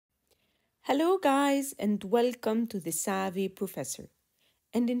Hello guys and welcome to the Savvy Professor.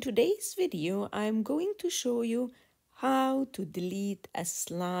 And in today's video, I'm going to show you how to delete a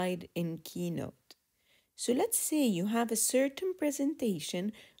slide in Keynote. So let's say you have a certain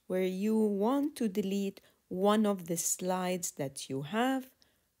presentation where you want to delete one of the slides that you have.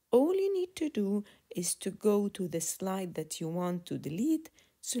 All you need to do is to go to the slide that you want to delete.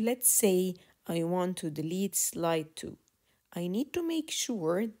 So let's say I want to delete slide 2. I need to make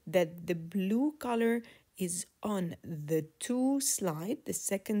sure that the blue color is on the 2 slide, the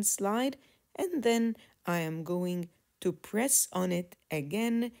second slide, and then I am going to press on it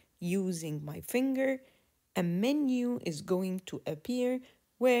again using my finger. A menu is going to appear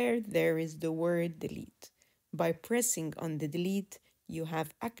where there is the word delete. By pressing on the delete, you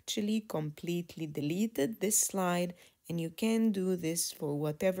have actually completely deleted this slide, and you can do this for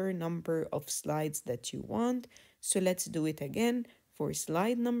whatever number of slides that you want. So let's do it again. For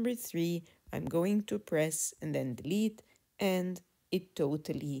slide number 3, I'm going to press and then delete, and it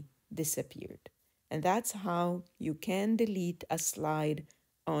totally disappeared. And that's how you can delete a slide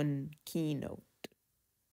on Keynote.